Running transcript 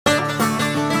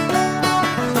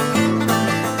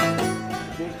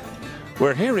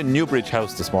We're here in Newbridge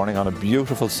House this morning on a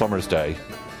beautiful summer's day.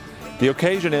 The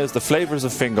occasion is the Flavours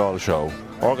of Fingal Show,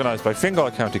 organised by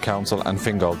Fingal County Council and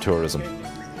Fingal Tourism.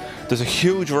 There's a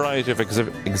huge variety of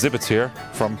exhibits here,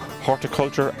 from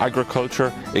horticulture,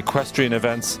 agriculture, equestrian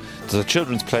events. There's a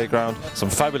children's playground,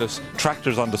 some fabulous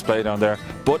tractors on display down there,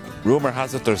 but rumour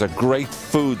has it there's a great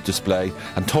food display,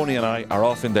 and Tony and I are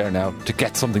off in there now to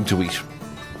get something to eat.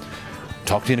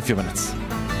 Talk to you in a few minutes.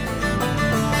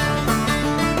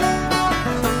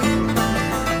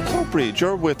 Breed,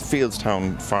 you're with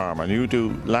Fieldstown Farm and you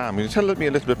do lamb. Can you tell me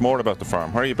a little bit more about the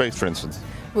farm? Where are you based, for instance?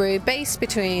 We're based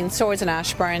between Swords and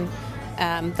Ashbourne.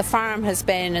 The farm has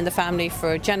been in the family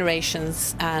for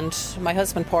generations, and my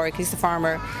husband Porrick, he's the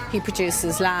farmer, he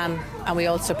produces lamb, and we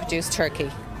also produce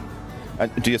turkey. And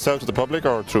do you sell to the public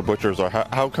or through butchers, or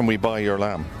how can we buy your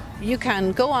lamb? You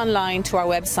can go online to our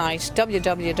website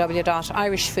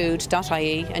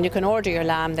www.irishfood.ie and you can order your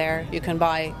lamb there. You can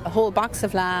buy a whole box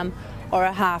of lamb or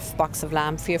a half box of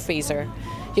lamb for your freezer.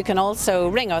 You can also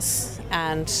ring us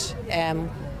and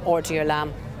order your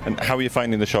lamb. And how are you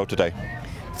finding the show today?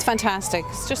 It's fantastic.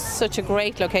 It's just such a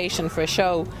great location for a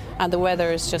show, and the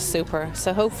weather is just super.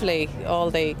 So hopefully all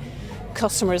the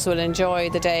customers will enjoy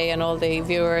the day, and all the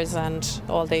viewers and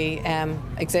all the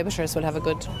exhibitors will have a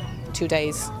good 2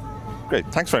 days. Great.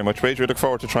 Thanks very much, Paige. We look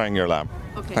forward to trying your lamb.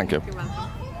 Okay, Thank you. You're welcome.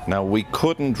 Now, we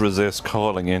couldn't resist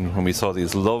calling in when we saw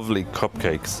these lovely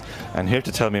cupcakes, and here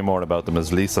to tell me more about them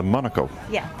is Lisa Monaco.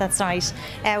 Yeah, that's right.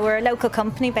 We're a local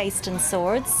company based in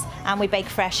Swords, and we bake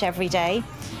fresh every day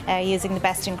using the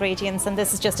best ingredients, and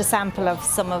this is just a sample of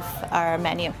some of our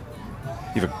menu.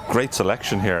 You have a great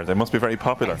selection here. They must be very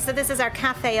popular. So this is our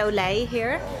Café au lait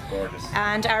here,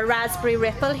 and our raspberry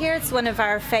ripple here. It's one of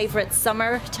our favourite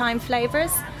summertime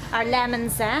flavours. Our lemon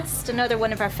zest, another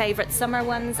one of our favourite summer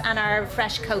ones, and our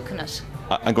fresh coconut.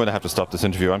 I'm going to have to stop this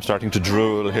interview. I'm starting to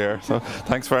drool here, so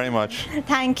thanks very much.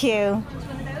 Thank you.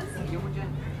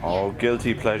 Oh,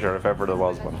 guilty pleasure if ever there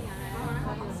was one.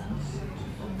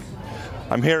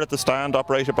 I'm here at the stand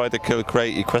operated by the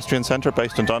Kilcrea Equestrian Centre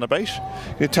based in Donabate.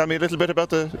 Can you tell me a little bit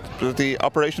about the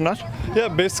operation of that? Yeah,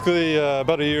 basically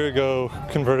about a year ago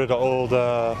converted an old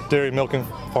dairy milking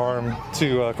farm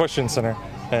to a equestrian centre.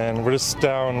 And we're just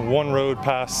down one road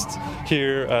past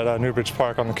here at Newbridge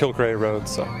Park on the Kilcrea Road.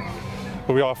 So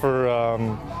we offer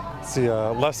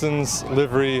lessons,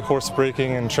 livery, horse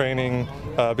breaking and training,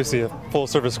 basically a full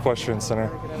service equestrian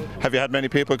center. Have you had many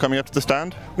people coming up to the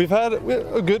stand? We've had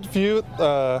a good few.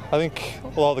 I think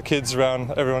a lot of the kids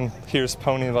around, everyone hears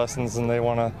pony lessons and they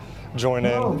want to join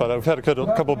in, but we've had a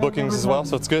couple of bookings as well,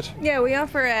 so it's good. Yeah, we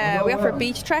offer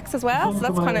beach treks as well, so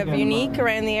that's kind of unique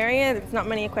around the area. There's not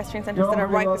many equestrian centres that are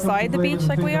right beside the beach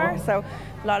like we are, so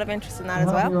a lot of interest in that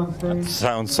as well. That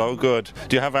sounds so good.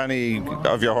 Do you have any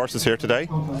of your horses here today?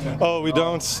 Oh, we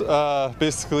don't.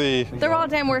 Basically, they're all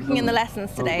down working in the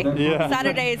lessons today. Yeah.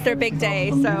 Saturday is their big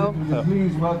day, so we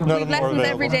have lessons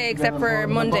every day except for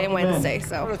Monday and Wednesday.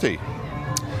 So.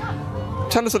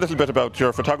 Tell us a little bit about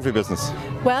your photography business.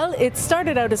 Well, it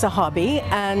started out as a hobby,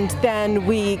 and then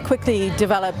we quickly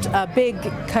developed a big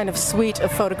kind of suite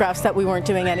of photographs that we weren't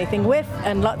doing anything with,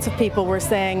 and lots of people were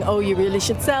saying, oh, you really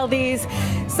should sell these.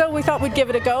 So we thought we'd give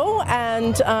it a go,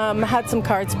 and had some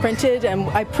cards printed, and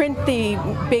I print the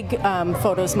big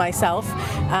photos myself,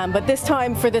 but this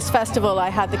time for this festival I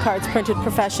had the cards printed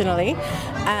professionally,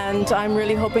 and I'm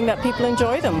really hoping that people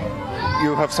enjoy them.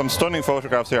 You have some stunning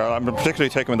photographs here. I'm particularly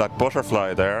taken with that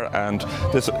butterfly there and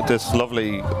this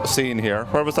lovely scene here.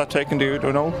 Where was that taken, do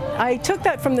you know? I took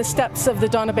that from the steps of the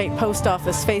Donabate Post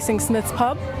Office facing Smith's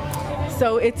Pub.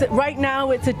 So right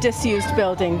now it's a disused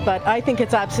building, but I think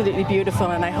it's absolutely beautiful,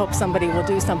 and I hope somebody will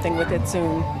do something with it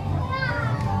soon.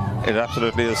 It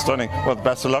absolutely is stunning. Well,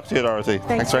 best of luck to you, Dorothy.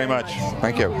 Thanks very much.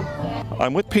 Thank you.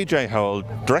 I'm with PJ Howell,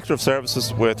 Director of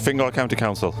Services with Fingal County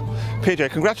Council. PJ,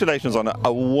 congratulations on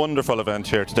a wonderful event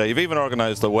here today. You've even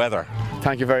organised the weather.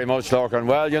 Thank you very much, Lorcan.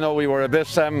 Well, you know, we were a bit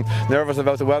nervous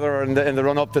about the weather in the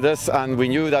run-up to this, and we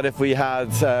knew that if we had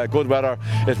good weather,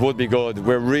 it would be good.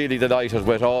 We're really delighted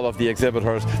with all of the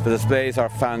exhibitors. The displays are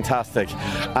fantastic,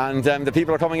 and the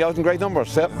people are coming out in great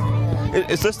numbers. Yep.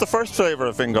 Is this the first Flavour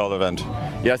of Fingal event?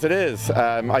 Yes, it is.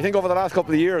 I think over the last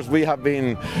couple of years we have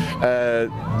been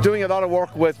doing a lot of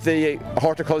work with the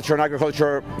horticulture and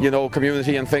agriculture,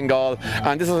 community in Fingal,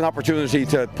 and this is an opportunity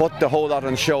to put the whole lot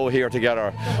on show here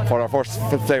together for our first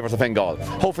Flavours of Fingal.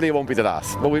 Hopefully it won't be the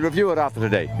last, but we'll review it after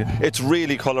today. It's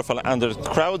really colourful, and the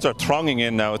crowds are thronging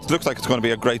in now. It looks like it's going to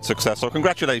be a great success, so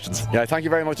congratulations. Yeah, thank you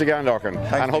very much again, Lorcan,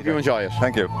 and hope you enjoy it.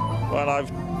 Thank you. Well,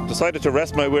 I've decided to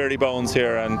rest my weary bones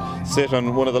here and sit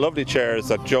on one of the lovely chairs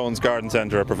that Jones Garden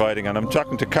Centre are providing, and I'm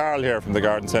talking to Carl here from the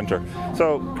Garden Centre.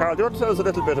 So Carl, do you want to tell us a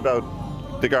little bit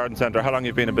about the Garden Centre, how long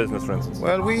you've been in business, for instance?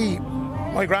 Well,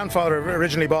 my grandfather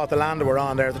originally bought the land that we're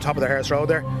on there at the top of the Hearst Road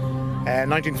there in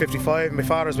 1955. My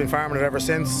father's been farming it ever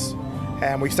since.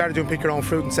 We started doing pick your own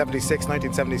fruit in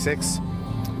 1976,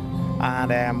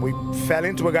 and we fell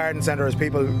into a garden centre as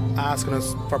people asking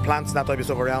us for plants and that type of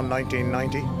stuff around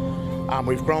 1990, and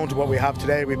we've grown to what we have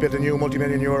today. We built a new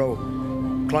multi-million euro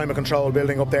climate control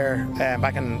building up there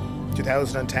back in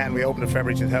 2010. We opened it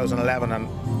February 2011,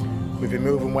 and we've been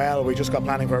moving well. We just got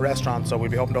planning for a restaurant, so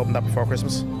we'll be hoping to open that before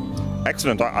Christmas.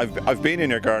 Excellent. I've been in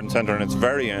your garden centre and it's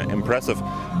very impressive.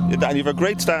 And you've a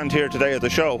great stand here today at the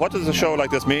show. What does a show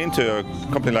like this mean to a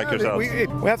company like yourselves?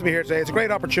 We have to be here today. It's a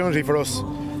great opportunity for us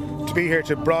to be here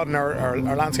to broaden our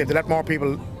landscape, to let more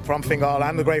people from Fingal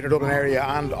and the greater Dublin area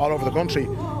and all over the country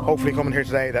hopefully coming here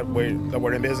today that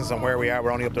we're in business and where we are.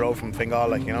 We're only up the road from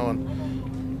Fingal,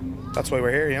 and that's why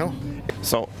we're here,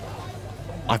 So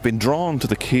I've been drawn to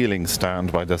the Keeling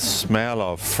stand by the smell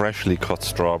of freshly cut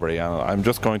strawberry, and I'm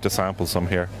just going to sample some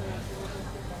here.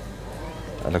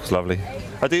 That looks lovely.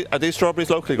 Are these strawberries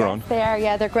locally grown? Yes, they are,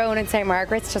 yeah. They're grown in St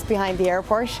Margaret's, just behind the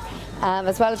airport.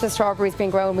 As well as the strawberries being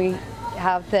grown, we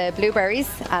have the blueberries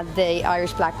and the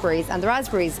Irish blackberries and the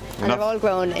raspberries, and they're all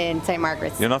grown in St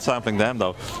Margaret's. You're not sampling them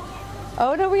though?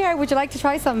 Oh no, we are. Would you like to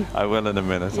try some? I will in a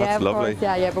minute. Yeah, that's lovely.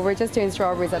 Course, yeah, but we're just doing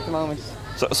strawberries at the moment.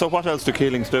 So what else do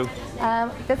Keelings do?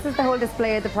 This is the whole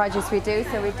display of the produce we do.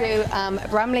 So we do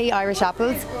Bramley Irish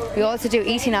apples. We also do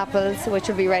eating apples, which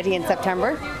will be ready in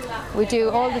September. We do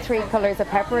all the three colours of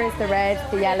peppers, the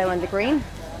red, the yellow and the green.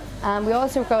 We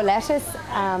also grow lettuce,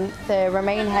 the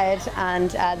romaine head and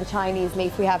the Chinese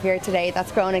leaf we have here today.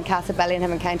 That's grown in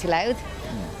Castlebellingham in County Louth.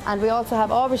 And we also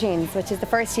have aubergines, which is the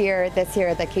first year this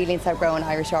year that Keelings have grown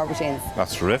Irish aubergines.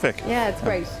 That's terrific. Yeah, it's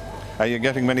great. Are you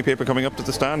getting many people coming up to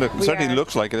the stand? It certainly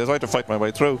looks like it is. I had to fight my way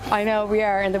through. I know, we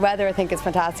are, and the weather I think is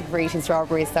fantastic for eating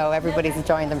strawberries, so everybody's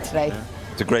enjoying them today. Yeah.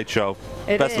 It's a great show.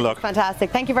 Best of luck.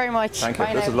 Fantastic. Thank you very much. Thank you.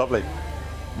 This is lovely.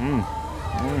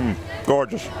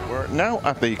 Gorgeous. We're now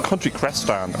at the Country Crest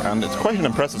stand, and it's quite an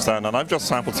impressive stand, and I've just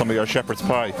sampled some of your shepherd's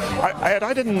pie.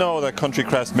 I didn't know that Country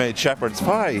Crest made shepherd's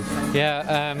pie.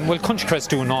 Yeah, well, Country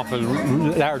Crest do an awful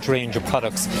large range of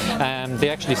products. They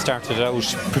actually started out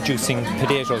producing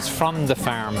potatoes from the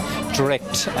farm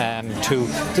direct to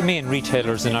the main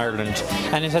retailers in Ireland,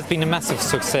 and it has been a massive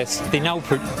success. They now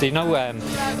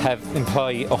have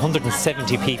employ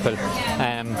 170 people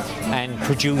and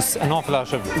produce an awful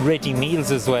lot of ready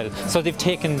meals as well. So they've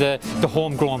taken the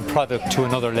homegrown product to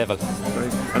another level.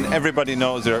 And everybody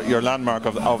knows your landmark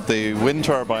of the wind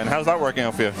turbine. How's that working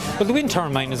out for you? Well, the wind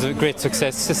turbine is a great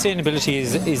success. Sustainability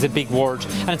is a big word,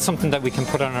 and it's something that we can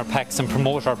put on our packs and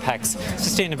promote our packs.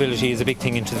 Sustainability is a big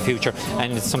thing into the future,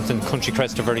 and it's something Country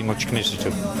Crest are very much committed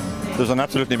to. There's an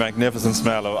absolutely magnificent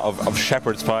smell of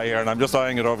shepherd's pie here, and I'm just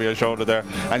eyeing it over your shoulder there,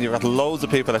 and you've got loads of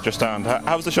people at your stand.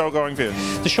 How's the show going for you?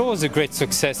 The show is a great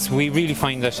success. We really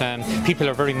find that people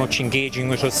are very much engaging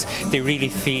with us. They really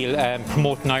feel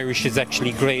promoting Irish is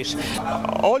actually great.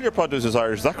 All your produce is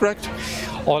Irish, is that correct?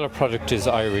 All our product is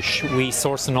Irish. We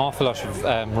source an awful lot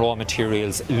of raw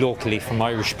materials locally from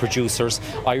Irish producers,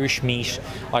 Irish meat,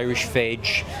 Irish veg,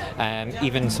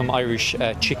 even some Irish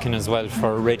chicken as well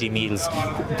for ready meals.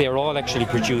 They're all actually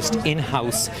produced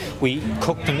in-house. We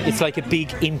cook them. It's like a big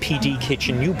MPD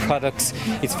kitchen. New products.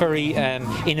 It's very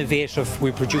innovative.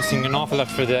 We're producing an awful lot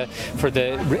for the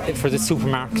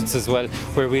supermarkets as well,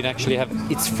 where we'd actually have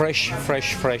it's fresh,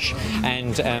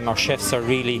 and our chefs are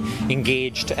really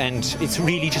engaged, and it's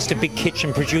really just a big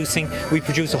kitchen producing. We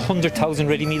produce 100,000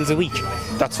 ready meals a week.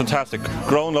 That's fantastic.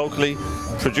 Grown locally,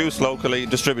 produced locally,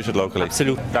 distributed locally.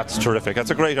 Absolutely. That's terrific. That's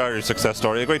a great Irish success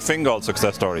story, a great Fingal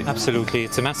success story. Absolutely.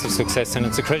 It's a massive success, and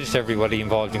it's a credit to everybody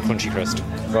involved in Country Crest.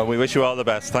 Well, we wish you all the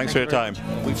best. Thanks for your time.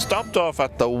 We've stopped off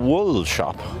at the wool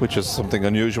shop, which is something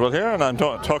unusual here, and I'm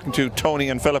talking to Tony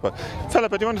and Philippa.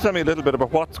 Philippa, do you want to tell me a little bit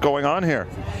about what's going on here?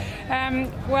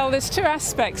 Well, there's two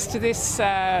aspects to this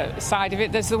side of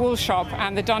it. There's the wool shop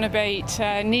and the Donabate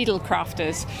Needle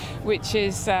Crafters, which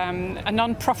is a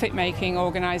non-profit making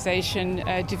organisation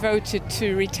devoted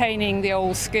to retaining the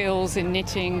old skills in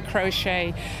knitting,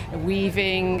 crochet,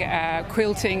 weaving,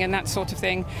 quilting and that sort of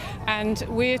thing. And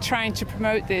we're trying to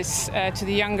promote this to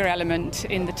the younger element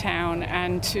in the town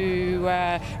and to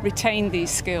retain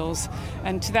these skills.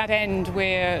 And to that end,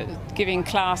 we're giving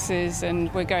classes,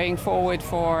 and we're going forward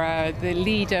for the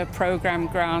Leader Programme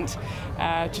grant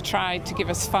to try to give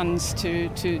us funds to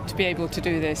be able to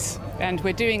do this. And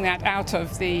we're doing that out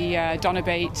of the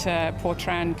Donabate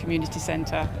Portran Community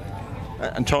Centre.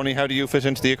 And Tony, how do you fit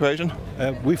into the equation?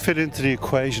 We fit into the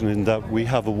equation in that we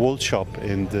have a wool shop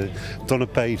in the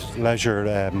Donabate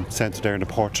Leisure Centre there in the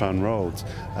Portran Road,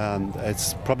 and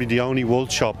it's probably the only wool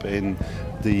shop in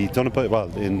the Donabate,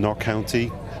 well, in North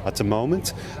County at the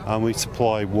moment, and we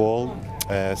supply wool,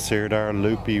 Sirdar,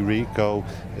 Loopy, Rico,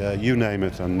 you name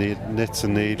it, and knits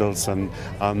and needles, and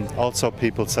also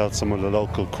people sell some of the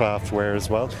local craft wear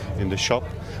as well in the shop.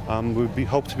 We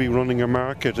hope to be running a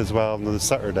market as well on the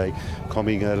Saturday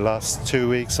coming last 2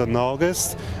 weeks in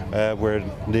August, where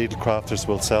needle crafters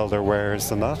will sell their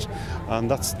wares and that, and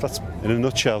that's in a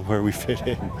nutshell where we fit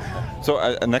in. So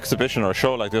an exhibition or a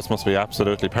show like this must be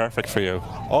absolutely perfect for you.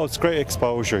 Oh, it's great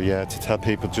exposure, yeah, to tell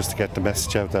people, just to get the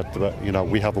message out that, you know,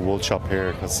 we have a wool shop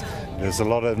here, because there's a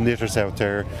lot of knitters out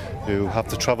there who have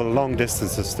to travel long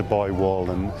distances to buy wool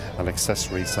and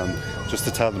accessories, and just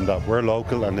to tell them that we're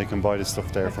local and they can buy the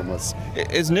stuff there from us.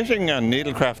 Is knitting and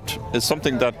needlecraft is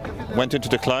something that went into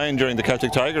decline during the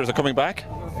Celtic Tiger? Is it coming back?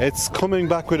 It's coming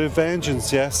back with a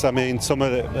vengeance, yes. I mean, some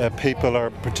of the people are,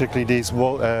 particularly these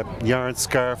wool, yarn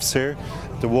scarves here.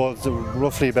 The wool's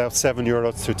roughly about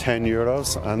 €7 to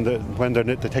 €10, and when they're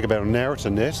knit, they take about an hour to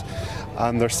knit,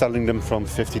 and they're selling them from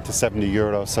 €50 to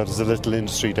 €70. So there's a little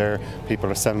industry there.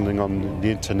 People are selling them on the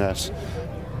internet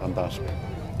and that.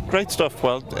 Great stuff.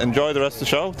 Well, enjoy the rest of the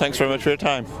show. Thanks very much for your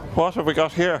time. What have we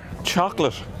got here?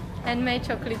 Chocolate. Handmade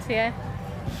chocolates, yeah.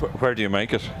 Where do you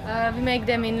make it? We make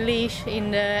them in Leash,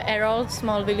 in the Errol,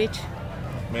 small village.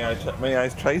 May I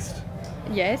taste?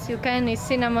 Yes, you can. It's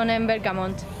cinnamon and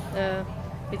bergamot.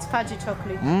 It's fudgy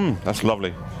chocolate. That's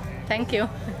lovely. Thank you.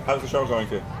 How's the show going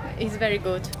for you? It's very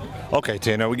good. Okay,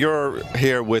 Tina, you're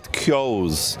here with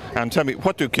Kyo's, and tell me,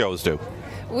 what do Kyo's do?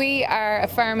 We are a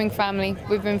farming family.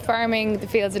 We've been farming the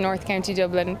fields in North County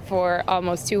Dublin for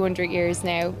almost 200 years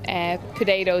now.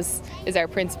 Potatoes is our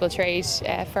principal trade,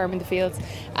 farming the fields,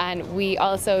 and we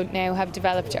also now have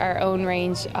developed our own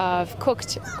range of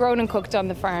grown and cooked on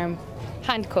the farm,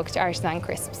 hand-cooked artisan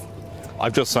crisps.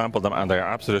 I've just sampled them and they are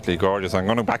absolutely gorgeous. I'm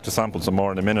going back to sample some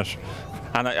more in a minute.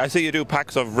 And I see you do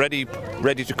packs of ready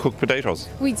to cook potatoes.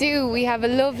 We do. We have a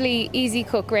lovely easy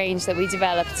cook range that we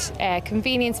developed, a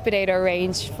convenience potato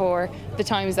range for the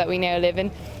times that we now live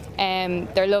in.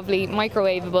 They're lovely,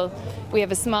 microwavable. We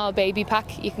have a small baby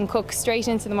pack. You can cook straight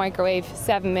into the microwave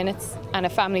 7 minutes, and a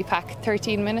family pack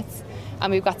 13 minutes.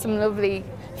 And we've got some lovely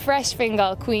fresh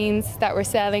Fingal queens that we're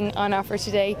selling on offer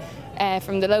today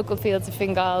from the local fields of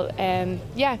Fingal.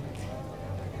 Yeah.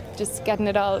 Just getting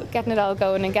it all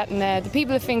going and getting the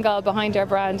people of Fingal behind our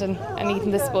brand and eating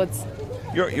the spuds.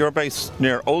 You're based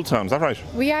near Old Town, is that right?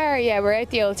 We are, yeah. We're out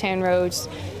the Old Town Road.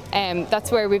 That's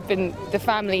where the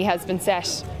family has been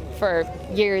set for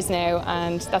years now,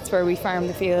 and that's where we farm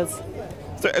the fields.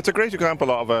 It's a great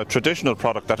example of a traditional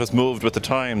product that has moved with the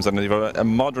times, and you've a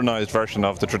modernised version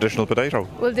of the traditional potato.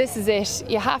 Well, this is it.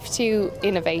 You have to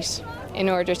innovate in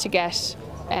order to get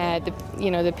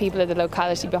the people of the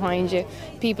locality behind you.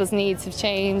 People's needs have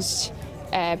changed.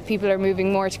 People are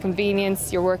moving more to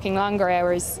convenience. You're working longer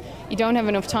hours. You don't have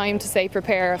enough time to, say,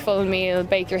 prepare a full meal,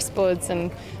 bake your spuds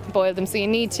and boil them. So you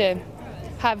need to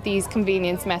have these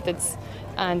convenience methods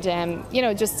and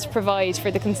just provide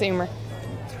for the consumer.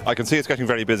 I can see it's getting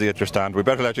very busy at your stand. We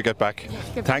better let you get back.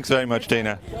 Thanks very much,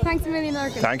 Tina. Thanks a million,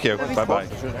 Larkin. Thank you. Bye-bye.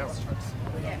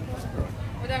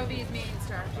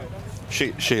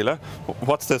 Sheila,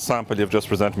 what's this sample you've just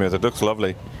presented me with? It looks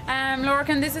lovely.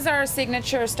 Lorcan, this is our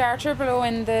signature starter below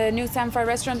in the new Samphire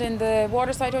restaurant in the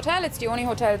Waterside Hotel. It's the only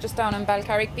hotel just down on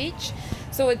Balcarrick Beach.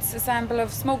 So it's a sample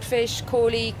of smoked fish,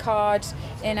 coley, cod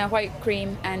in a white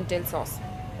cream and dill sauce.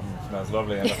 Smells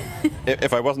lovely.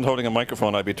 If I wasn't holding a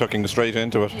microphone, I'd be tucking straight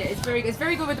into it. Yeah, it's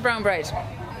very good with the brown bread.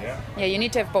 Yeah, you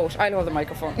need to have both. I'll hold the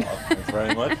microphone. Thanks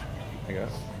very much. I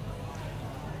guess.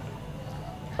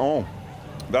 Oh.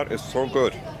 That is so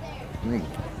good.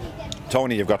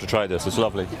 Tony, you've got to try this. It's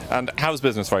lovely. And how's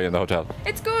business for you in the hotel?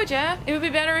 It's good, yeah. It would be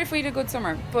better if we had a good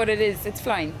summer, but it's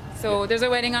flying. So there's a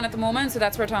wedding on at the moment, so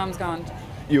that's where Tom's gone.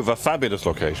 You have a fabulous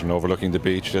location overlooking the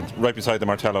beach. It's right beside the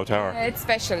Martello Tower. It's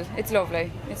special. It's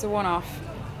lovely. It's a one-off.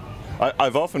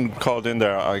 I've often called in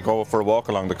there. I go for a walk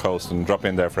along the coast and drop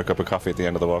in there for a cup of coffee at the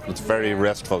end of the walk. It's very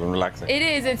restful and relaxing. It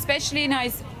is, especially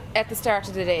nice at the start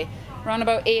of the day. Around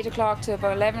about 8 o'clock to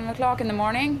about 11 o'clock in the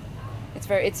morning.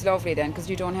 It's lovely then, because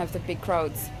you don't have the big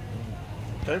crowds.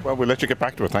 Okay, well, we'll let you get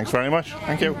back to it. Thanks very much.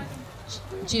 Thank you.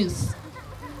 Juice.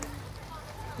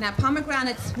 Now,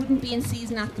 pomegranates wouldn't be in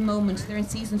season at the moment. They're in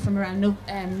season from around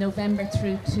November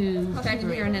through to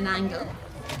February. Here in an angle.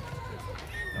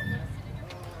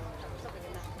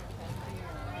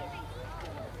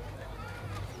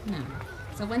 Now,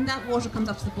 So when that water comes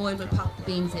up to the boil, we'll pop the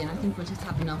beans in. I think we'll just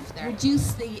have enough there.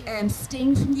 Reduce the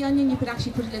sting from the onion. You could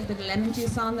actually put a little bit of lemon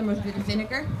juice on them or a bit of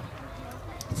vinegar.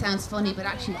 It sounds funny, but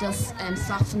actually it does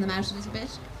soften them out a little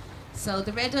bit. So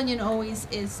the red onion always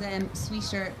is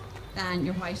sweeter than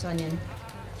your white onion.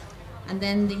 And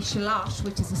then the shallot,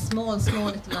 which is a small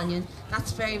little onion,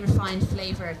 that's very refined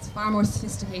flavour. It's far more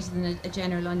sophisticated than a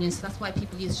general onion, so that's why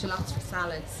people use shallots for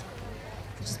salads.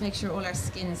 So just make sure all our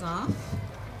skin is off.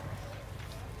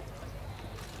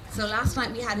 So last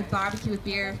night we had a barbecue with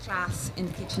beer class in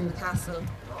the kitchen of the castle,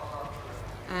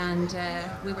 and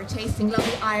we were tasting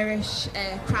lovely Irish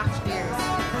craft beers.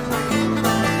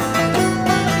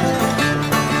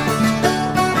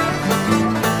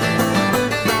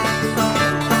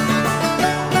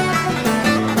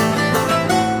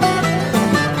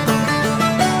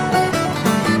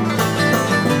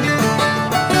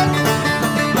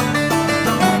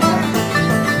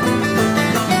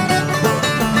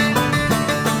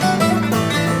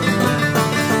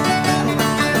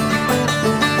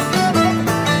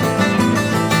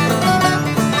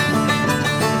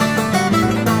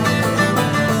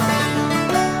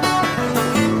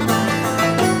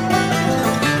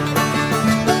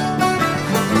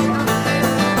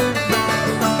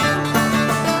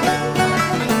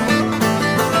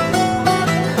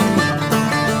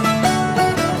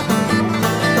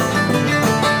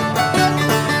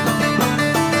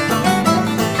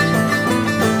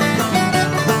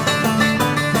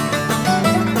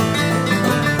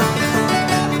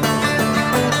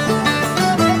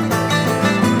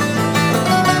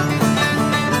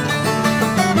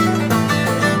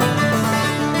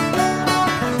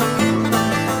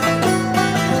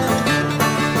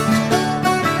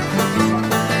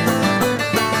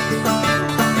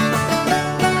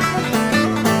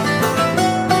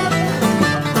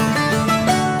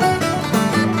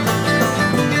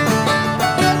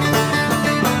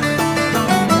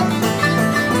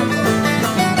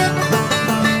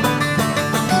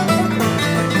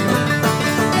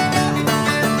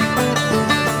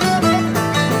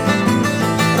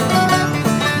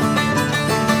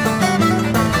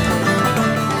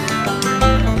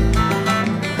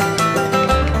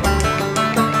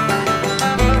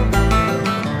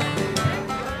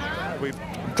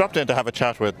 Dropped in to have a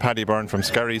chat with Paddy Byrne from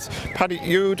Skerries. Paddy,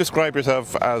 you describe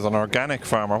yourself as an organic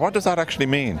farmer. What does that actually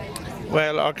mean?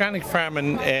 Well, organic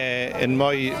farming in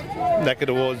my neck of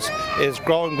the woods is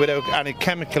growing without any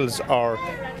chemicals or,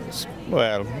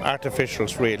 well,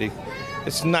 artificials really.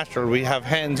 It's natural. We have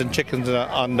hens and chickens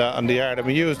on the yard, and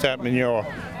we use that manure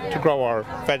to grow our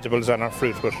vegetables and our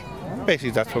fruit with.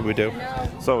 Basically, that's what we do.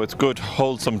 So it's good,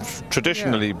 wholesome,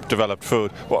 traditionally developed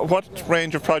food. What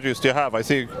range of produce do you have? I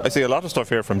see a lot of stuff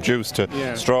here, from juice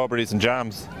to strawberries and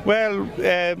jams. Well,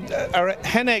 our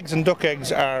hen eggs and duck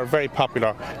eggs are very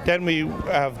popular. Then we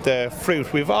have the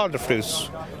fruit. We have all the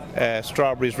fruits.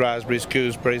 Strawberries, raspberries,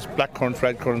 gooseberries, blackcurrants,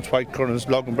 red currants, white currants,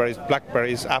 loganberries,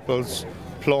 blackberries, apples,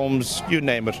 plums, you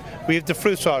name it. We have the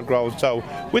fruits all grown. So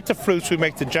with the fruits we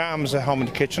make the jams at home in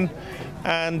the kitchen.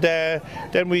 And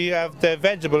then we have the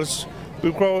vegetables.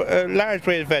 We grow a large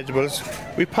range of vegetables.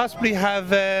 We possibly have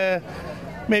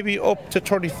maybe up to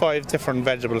 35 different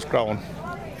vegetables grown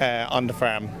on the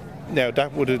farm. Now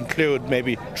that would include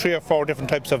maybe 3 or 4 different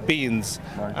types of beans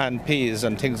and peas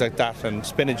and things like that, and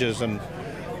spinaches and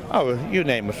you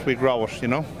name it, we grow it, you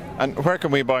know. And where can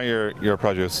we buy your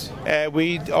produce?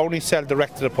 We only sell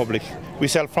direct to the public. We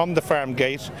sell from the farm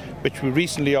gate, which we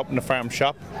recently opened a farm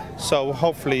shop, so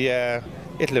hopefully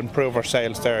it'll improve our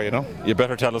sales there, you know. You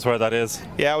better tell us where that is.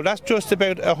 Yeah, well, that's just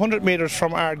about 100 metres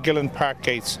from our Gillen Park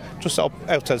gates, just up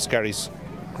outside Skerries.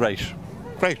 Great.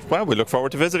 Well, we look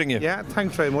forward to visiting you. Yeah,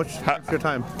 thanks very much. Thanks for your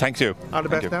time. Thanks you. All the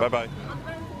best now. Bye-bye.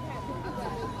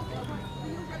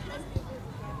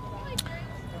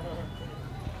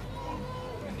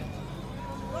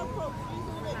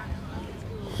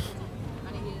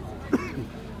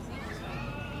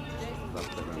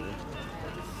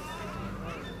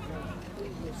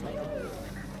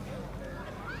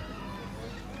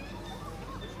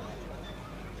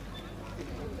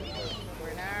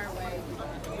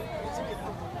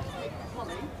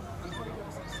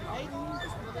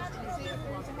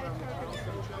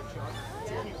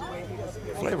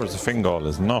 Flavours of Fingal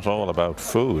is not all about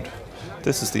food.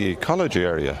 This is the ecology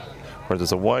area, where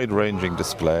there's a wide-ranging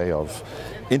display of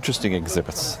interesting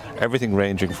exhibits. Everything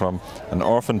ranging from an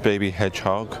orphan baby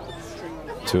hedgehog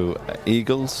to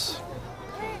eagles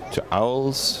to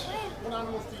owls,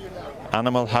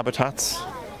 animal habitats,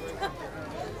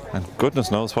 and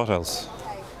goodness knows what else.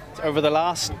 Over the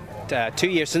last 2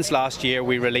 years, since last year,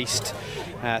 we released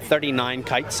 39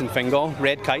 kites in Fingal,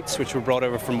 red kites, which were brought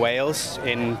over from Wales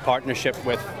in partnership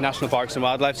with National Parks and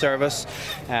Wildlife Service.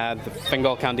 The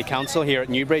Fingal County Council here at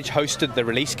Newbridge hosted the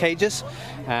release cages,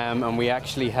 and we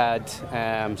actually had,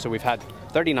 so we've had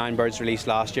 39 birds released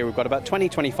last year. We've got about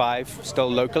 20-25 still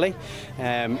locally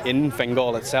in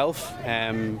Fingal itself,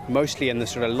 mostly in the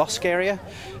sort of Lusk area,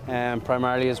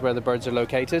 primarily is where the birds are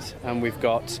located, and we've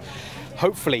got,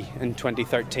 hopefully in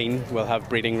 2013 we'll have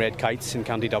breeding red kites in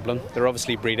County Dublin. They're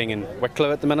obviously breeding in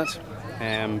Wicklow at the minute,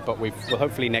 but well,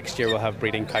 hopefully next year we'll have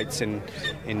breeding kites in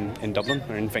Dublin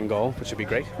or in Fingal, which would be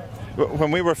great.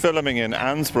 When we were filming in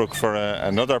Ansbrook for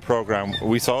another programme,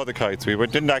 we saw the kites. We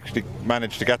didn't actually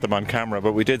manage to get them on camera,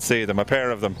 but we did see them, a pair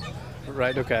of them.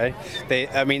 Right, okay.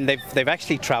 They've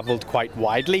actually travelled quite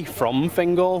widely from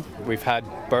Fingal. We've had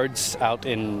birds out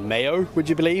in Mayo, would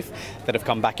you believe, that have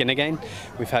come back in again.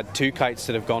 We've had 2 kites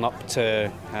that have gone up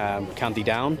to County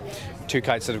Down, 2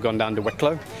 kites that have gone down to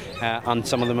Wicklow, and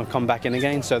some of them have come back in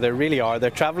again. So they're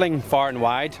travelling far and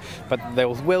wide, but they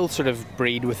will sort of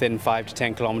breed within 5 to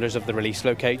 10 kilometres of the release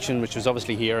location, which was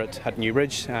obviously here at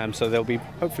Newbridge. So they'll be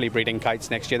hopefully breeding kites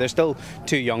next year. They're still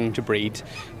too young to breed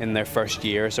in their first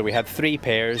year. So we had 3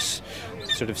 pairs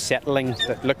sort of settling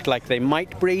that looked like they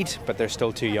might breed, but they're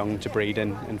still too young to breed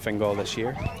in Fingal this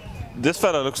year. This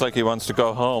fella looks like he wants to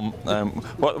go home.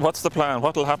 What's the plan?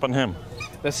 What will happen to him?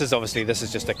 This is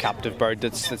just a captive bird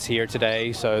that's here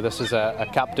today. So this is a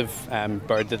captive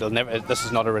bird that'll never. This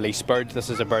is not a release bird. This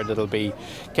is a bird that'll be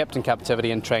kept in captivity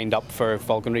and trained up for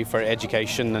falconry, for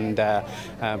education, and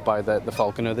by the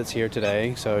falconer that's here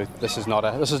today. So this is not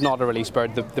a release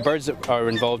bird. The birds that are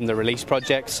involved in the release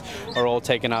projects are all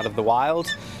taken out of the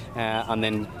wild and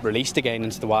then released again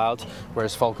into the wild,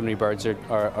 whereas falconry birds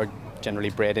are generally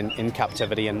bred in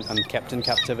captivity and kept in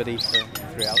captivity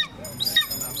throughout.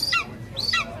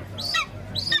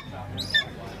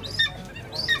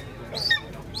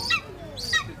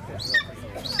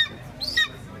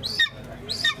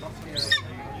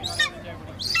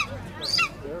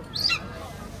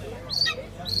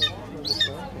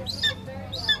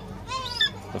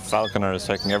 The falconer is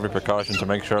taking every precaution to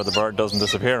make sure the bird doesn't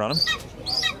disappear on him.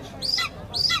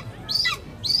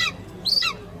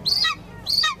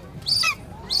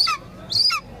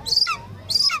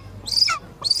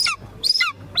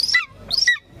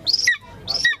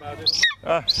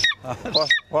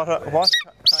 What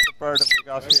kind of bird have we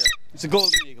got here? It's a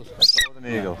golden eagle. A golden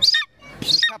eagle.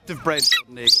 She's a captive bred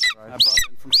golden eagle. Right. I brought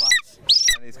in from France.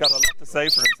 And he's got a lot to say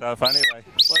for himself anyway.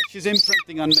 Well, she's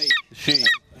imprinting on me. She's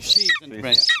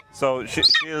imprinting. So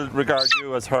she'll regard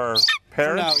you as her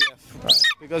parent? For now, yes. Right.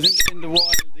 Because in the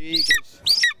wild, the eagles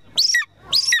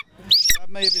that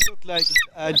maybe look like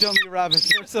a dummy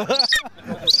rabbit or so.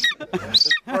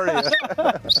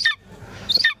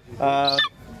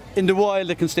 In the wild,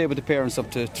 they can stay with the parents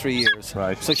up to 3 years.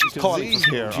 Right. So she's calling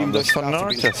for here on the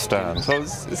Sonorta stand. So,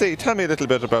 see, tell me a little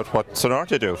bit about what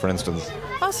Sonorta do, for instance.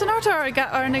 Sonorta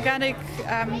are an organic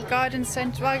garden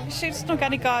centre. Well, it's an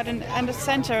organic garden and a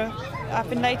centre up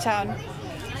in Laytown.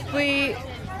 We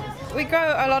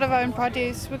grow a lot of our own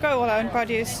produce. We grow all our own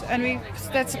produce, and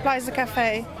that supplies the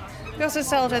cafe. We also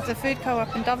sell it at the food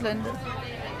co-op in Dublin.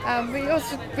 We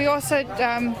also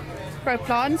grow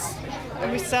plants,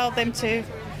 and we sell them too.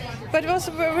 But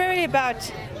also we're really about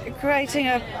creating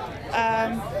a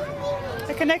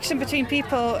connection between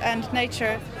people and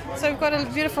nature. So we've got a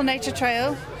beautiful nature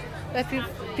trail that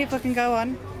people can go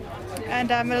on, and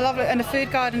a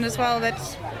food garden as well,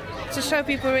 to show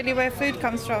people really where food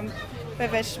comes from, where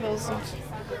vegetables.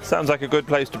 Sounds like a good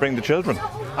place to bring the children.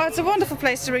 Oh, it's a wonderful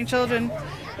place to bring children,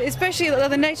 especially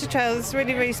the nature trail is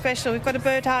really, really special. We've got a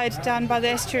bird hide down by the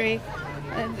estuary,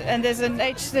 and there's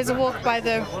a walk by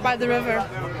the river.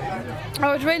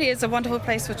 Oh, it really is a wonderful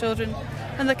place for children,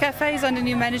 and the cafe is under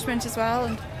new management as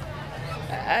well,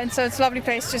 and so it's a lovely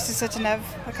place just to sit and have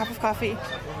a cup of coffee.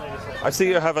 I see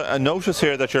you have a notice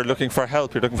here that you're looking for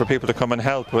help. You're looking for people to come and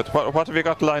help with. What have you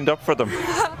got lined up for them?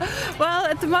 Well,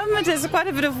 at the moment there's quite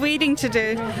a bit of weeding to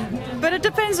do, but it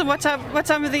depends on what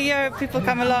time of the year people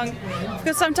come along,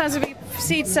 because sometimes it'll be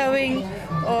seed sowing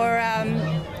or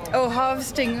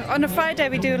harvesting. On a Friday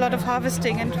we do a lot of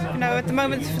harvesting, and at the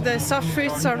moment the soft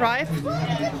fruits are ripe,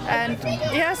 and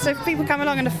so if people come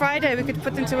along on a Friday we could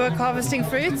put them to work harvesting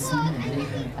fruits.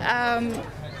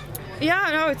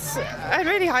 I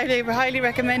really highly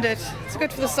recommend it. It's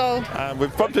good for the soul.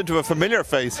 We've bumped into a familiar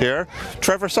face here,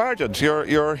 Trevor Sargent.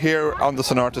 You're here on the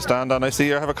Sonorta stand, and I see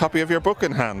you have a copy of your book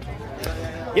in hand.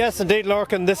 Yes, indeed,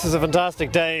 Lorcan, this is a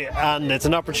fantastic day and it's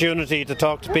an opportunity to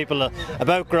talk to people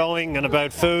about growing and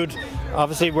about food.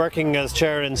 Obviously, working as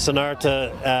chair in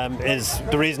Sonarta is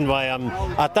the reason why I'm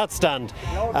at that stand.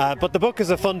 But the book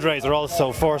is a fundraiser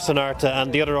also for Sonarta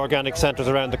and the other organic centres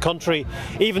around the country.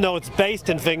 Even though it's based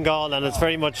in Fingal and it's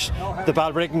very much the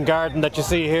Balbriggan garden that you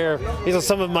see here, these are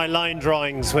some of my line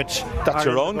drawings which... That's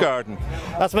your own garden?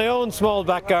 That's my own small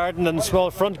back garden and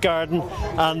small front garden,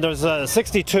 and there's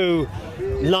 62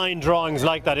 line drawings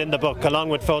like that in the book, along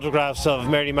with photographs of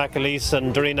Mary McAleese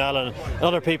and Doreen Allen and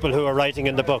other people who are writing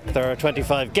in the book. There are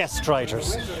 25 guest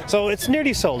writers. So it's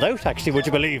nearly sold out, actually, would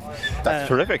you believe? That's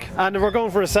terrific. And we're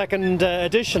going for a second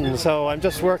edition, so I'm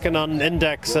just working on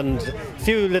index and a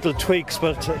few little tweaks,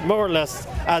 but more or less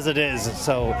as it is.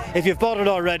 So if you've bought it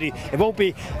already, it won't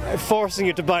be forcing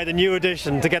you to buy the new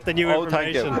edition to get the new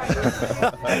information.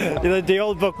 Thank you. The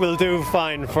old book will do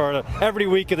fine for every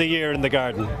week of the year in the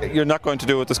garden. You're not going to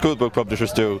do what the school book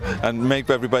publishers do and make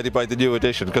everybody buy the new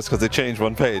edition because they change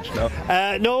one page, no?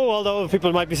 No, although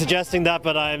people might be suggesting that,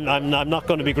 but I'm not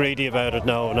going to be greedy about it,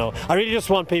 no. I really just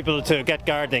want people to get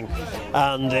gardening,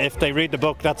 and if they read the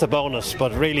book, that's a bonus,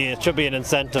 but really it should be an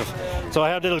incentive. So I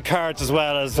have little cards as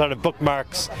well as sort of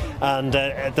bookmarks, and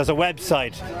there's a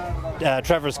website,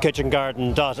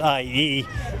 trevorskitchengarden.ie,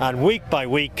 and week by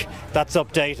week that's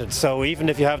updated, so even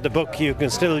if you have the book you can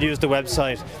still use the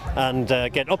website and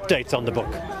get updates on the book.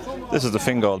 This is the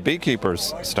Fingal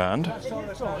beekeepers stand,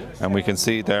 and we can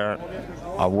see there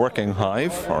a working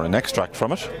hive or an extract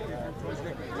from it.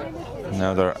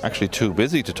 Now they're actually too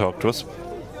busy to talk to us,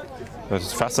 but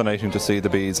it's fascinating to see the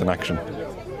bees in action.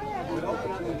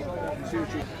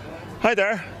 Hi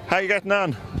there, how are you getting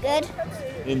on? Good.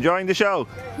 Enjoying the show?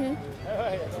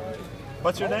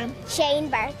 What's your name? Shane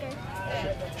Barker.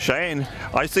 Shane,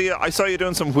 I saw you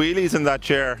doing some wheelies in that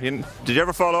chair. Did you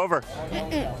ever fall over?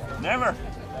 Never?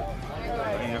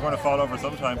 You're going to fall over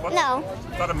sometime. No.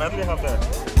 Is that a medal you have there?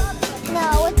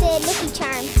 No, it's a Lucky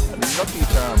Charm. A Lucky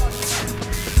Charm.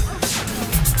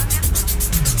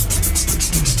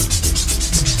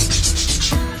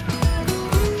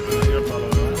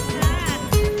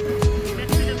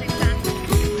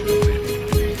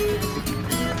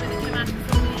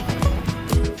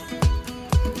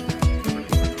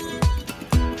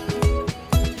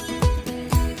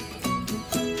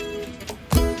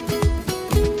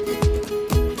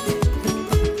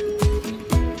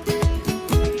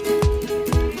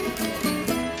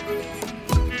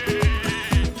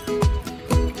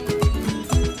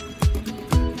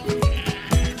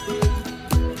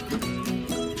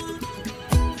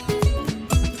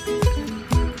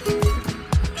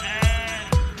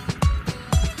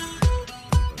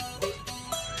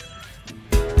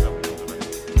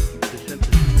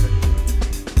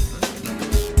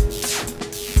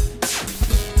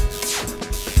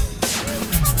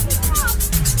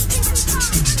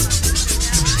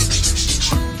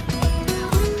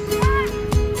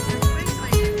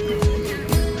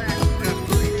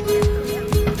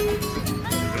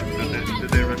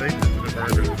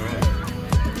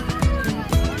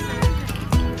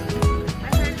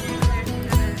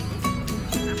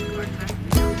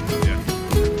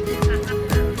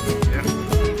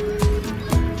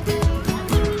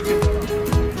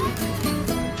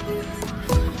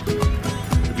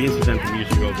 Be incidental for you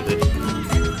to go over this.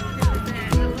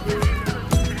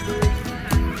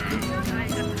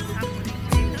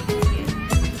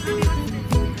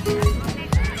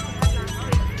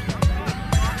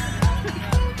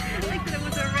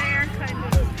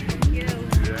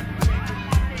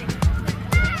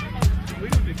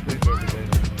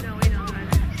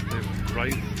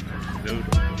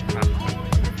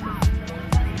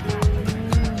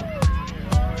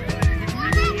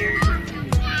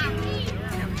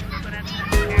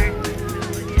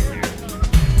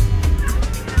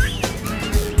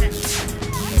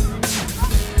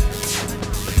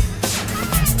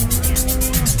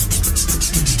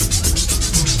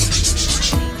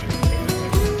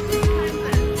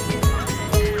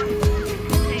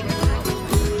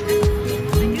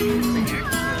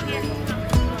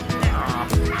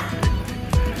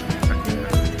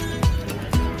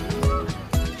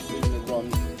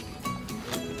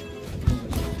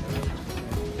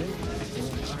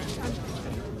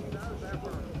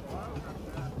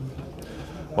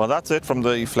 Well, that's it from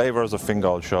the Flavours of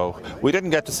Fingal show. We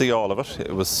didn't get to see all of it.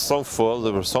 It was so full,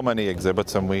 there were so many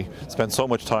exhibits, and we spent so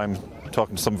much time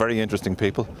talking to some very interesting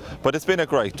people. But it's been a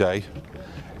great day.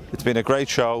 It's been a great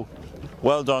show.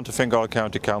 Well done to Fingal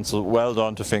County Council, well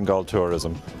done to Fingal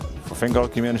Tourism. For Fingal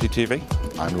Community TV,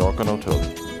 I'm Lorcan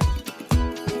O'Toole.